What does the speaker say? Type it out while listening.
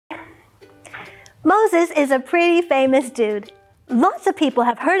Moses is a pretty famous dude. Lots of people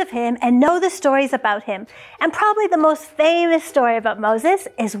have heard of him and know the stories about him. And probably the most famous story about Moses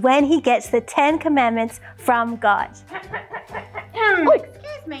is when he gets the 10 Commandments from God.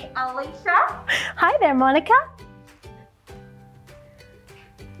 Excuse me, Alicia. Hi there, Monica.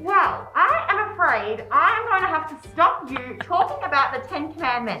 Well, I am afraid I am going to have to stop you talking about the 10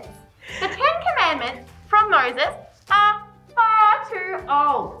 Commandments. The 10 Commandments from Moses are far too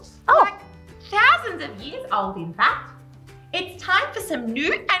old. Like thousands of years old, in fact. It's time for some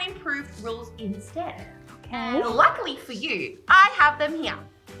new and improved rules instead. Okay. And luckily for you, I have them here.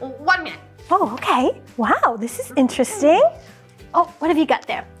 1 minute. Oh, okay. Wow, this is interesting. Oh, what have you got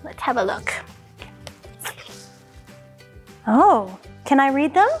there? Let's have a look. Oh, can I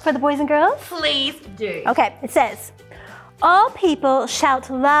read them for the boys and girls? Please do. Okay, it says, all people shall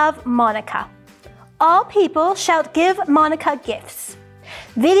love Monica. All people shall give Monica gifts.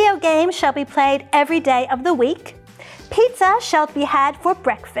 Video games shall be played every day of the week. Pizza shall be had for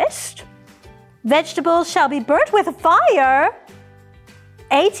breakfast. Vegetables shall be burnt with fire.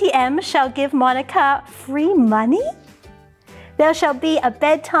 ATM shall give Monica free money. There shall be a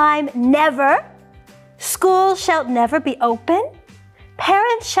bedtime never. School shall never be open.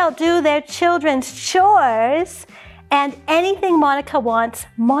 Parents shall do their children's chores. And anything Monica wants,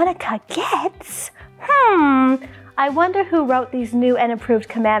 Monica gets. I wonder who wrote these new and improved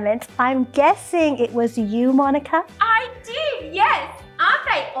commandments. I'm guessing it was you, Monica. I did, yes. Aren't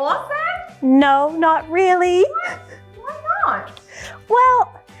they awesome? No, not really. What? Why not?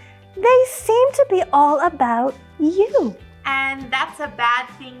 Well, they seem to be all about you. And that's a bad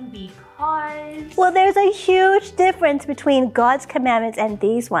thing because... Well, there's a huge difference between God's commandments and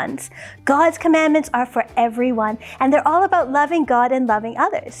these ones. God's commandments are for everyone, and they're all about loving God and loving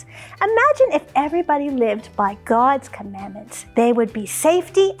others. Imagine if everybody lived by God's commandments. There would be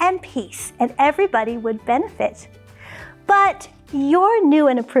safety and peace, and everybody would benefit. But your new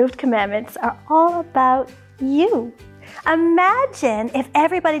and approved commandments are all about you. Imagine if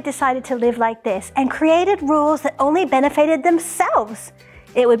everybody decided to live like this and created rules that only benefited themselves.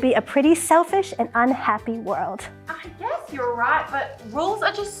 It would be a pretty selfish and unhappy world. I guess you're right, but rules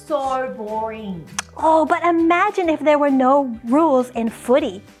are just so boring. Oh, but imagine if there were no rules in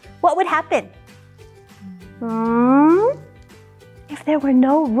footy. What would happen? If there were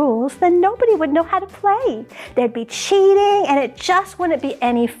no rules, then nobody would know how to play. There'd be cheating and it just wouldn't be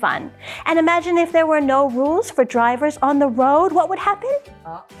any fun. And imagine if there were no rules for drivers on the road, what would happen?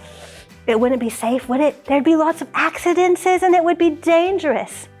 It wouldn't be safe, would it? There'd be lots of accidents and it would be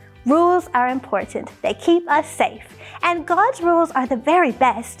dangerous. Rules are important. They keep us safe. And God's rules are the very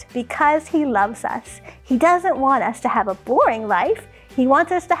best because He loves us. He doesn't want us to have a boring life. He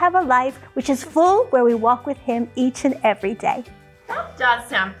wants us to have a life which is full where we walk with Him each and every day. That does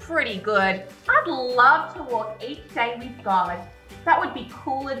sound pretty good. I'd love to walk each day with God. That would be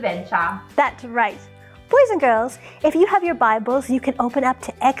cool adventure. That's right. Boys and girls, if you have your Bibles, you can open up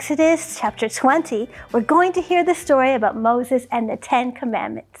to Exodus chapter 20. We're going to hear the story about Moses and the 10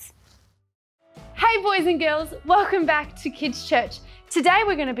 Commandments. Hey boys and girls, welcome back to Kids Church. Today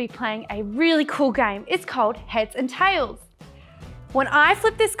we're going to be playing a really cool game. It's called Heads and Tails. When I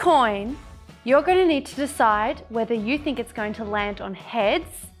flip this coin, you're going to need to decide whether you think it's going to land on heads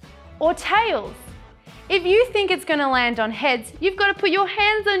or tails. If you think it's going to land on heads, you've got to put your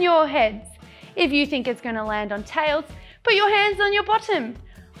hands on your heads. If you think it's going to land on tails, put your hands on your bottom.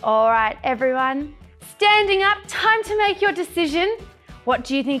 All right, everyone, standing up, time to make your decision. What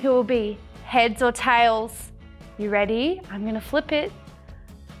do you think it will be, heads or tails? You ready? I'm going to flip it.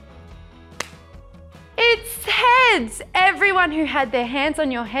 It's heads! Everyone who had their hands on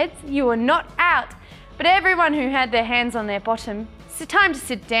your heads, you were not out. But everyone who had their hands on their bottom, it's time to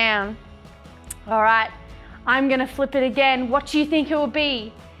sit down. All right, I'm going to flip it again. What do you think it will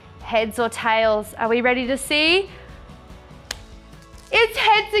be? Heads or tails? Are we ready to see? It's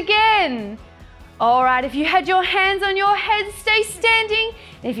heads again. All right, if you had your hands on your head, stay standing.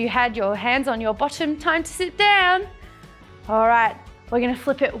 If you had your hands on your bottom, time to sit down. All right, we're going to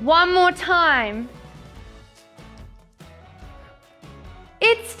flip it one more time.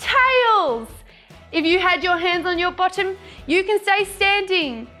 It's tails. If you had your hands on your bottom, you can stay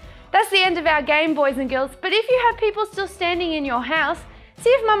standing. That's the end of our game, boys and girls. But if you have people still standing in your house, see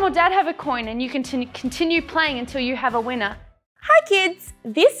if Mum or Dad have a coin and you can continue playing until you have a winner. Hi kids!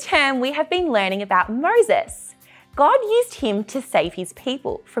 This term we have been learning about Moses. God used him to save his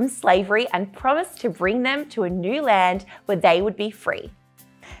people from slavery and promised to bring them to a new land where they would be free.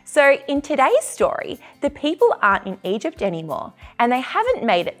 So in today's story, the people aren't in Egypt anymore and they haven't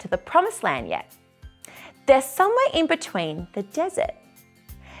made it to the promised land yet. They're somewhere in between the desert.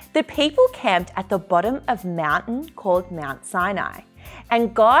 The people camped at the bottom of a mountain called Mount Sinai,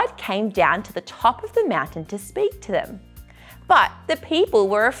 and God came down to the top of the mountain to speak to them. But the people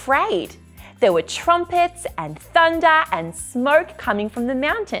were afraid. There were trumpets and thunder and smoke coming from the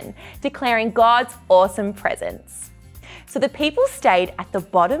mountain, declaring God's awesome presence. So the people stayed at the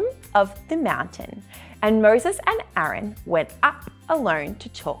bottom of the mountain, and Moses and Aaron went up alone to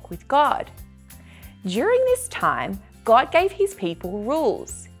talk with God. During this time, God gave his people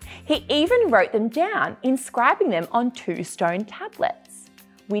rules. He even wrote them down, inscribing them on 2 stone tablets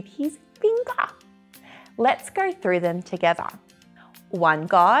with his finger. Let's go through them together. 1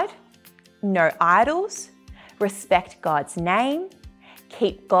 God, no idols, respect God's name,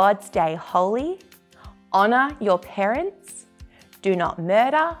 keep God's day holy, honor your parents, do not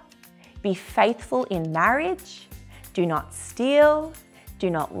murder, be faithful in marriage, do not steal, do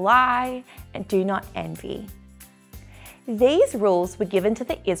not lie, and do not envy. These rules were given to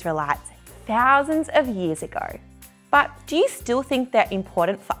the Israelites thousands of years ago. But do you still think they're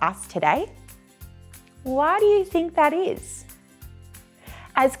important for us today? Why do you think that is?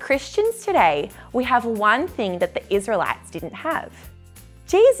 As Christians today, we have one thing that the Israelites didn't have: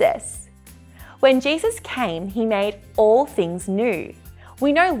 Jesus. When Jesus came, he made all things new.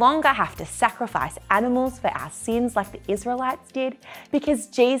 We no longer have to sacrifice animals for our sins like the Israelites did, because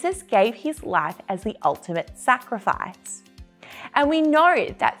Jesus gave his life as the ultimate sacrifice. And we know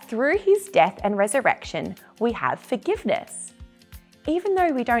that through his death and resurrection, we have forgiveness, even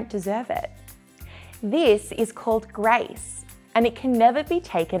though we don't deserve it. This is called grace, and it can never be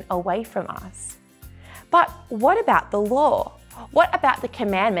taken away from us. But what about the law? What about the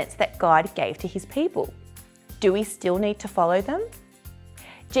commandments that God gave to his people? Do we still need to follow them?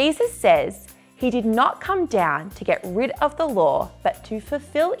 Jesus says he did not come down to get rid of the law, but to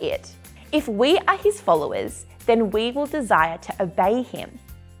fulfill it. If we are his followers, then we will desire to obey him.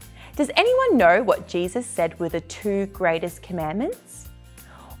 Does anyone know what Jesus said were the 2 greatest commandments?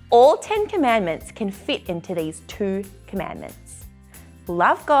 All 10 commandments can fit into these 2 commandments.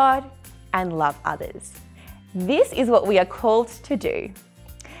 Love God and love others. This is what we are called to do.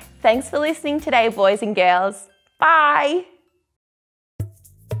 Thanks for listening today, boys and girls. Bye.